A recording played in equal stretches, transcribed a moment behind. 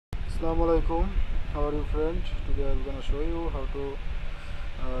Assalamu alaikum. How are you, friend? Today I'm gonna show you how to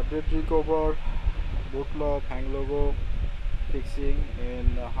date recover bootloop hang logo fixing in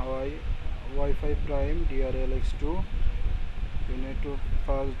Huawei Wi-Fi Prime Dra-Lx2. You need to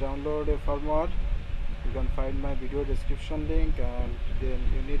first download a firmware. You can find my video description link, and then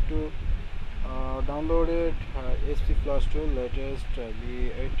you need to download it SP Flash Tool latest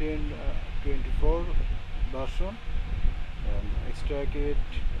the 1824 version, and extract it.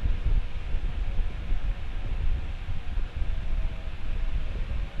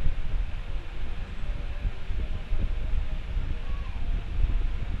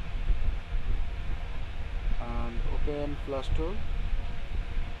 And open Flash Tool.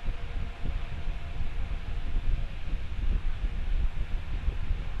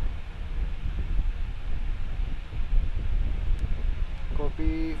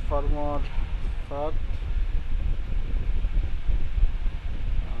 Copy firmware path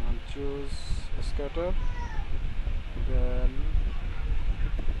and choose scatter. Then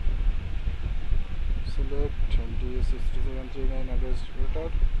select D6739 against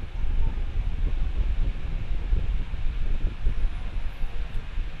router.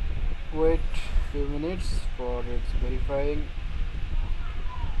 Wait few minutes for its verifying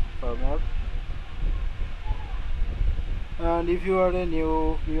firmware. And if you are a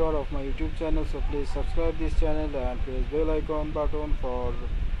new viewer of my YouTube channel, so please subscribe this channel and press bell icon button for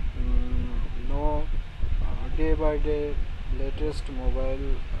know day by day latest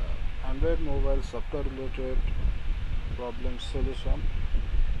mobile Android mobile software related problem solution.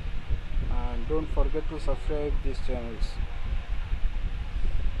 And don't forget to subscribe these channels.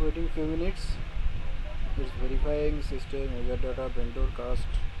 Waiting few minutes, it's verifying system, user data, vendor cost,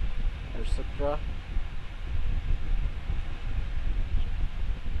 etc.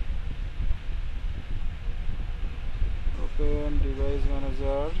 Open device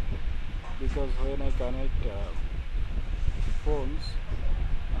manager, because when I connect phones,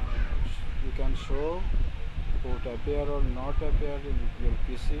 you can show port appear or not appear in your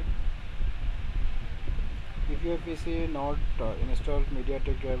PC. If your PC not installed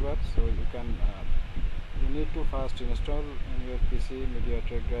MediaTek driver, so you need to first install in your PC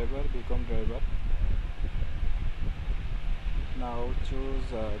MediaTek driver, become driver. Now choose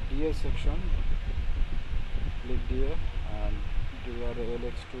DA section, click DA and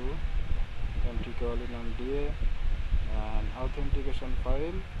Dra-Lx2, empty colon on DA, and authentication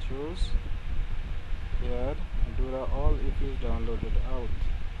file, choose here Dura all if you downloaded AUTH.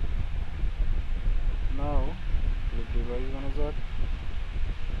 Now click device manager,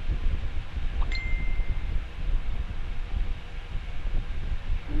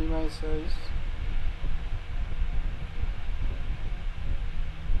 minimize size,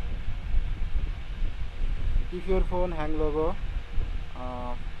 if your phone hang logo,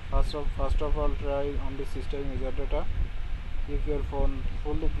 first of all try on the system user data. If your phone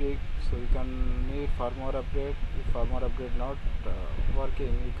fully bricked, so you can need firmware update. If firmware update not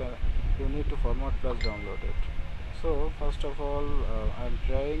working, you need to firmware plus download it. So first of all I am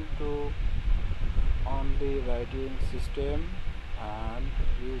trying to only writing system and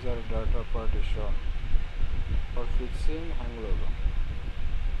user data partition for fixing hang logo.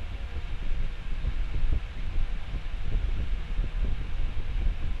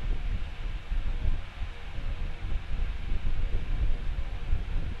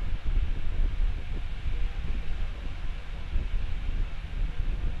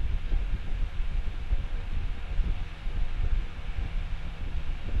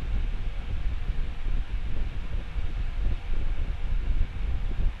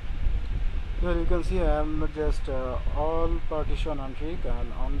 Here you can see I am just all partition untick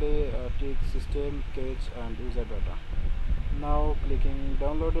and only tick system, cache and user data. Now clicking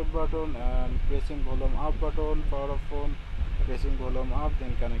downloaded button and pressing volume up button, power of phone, pressing volume up,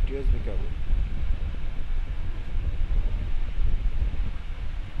 then connect USB cable.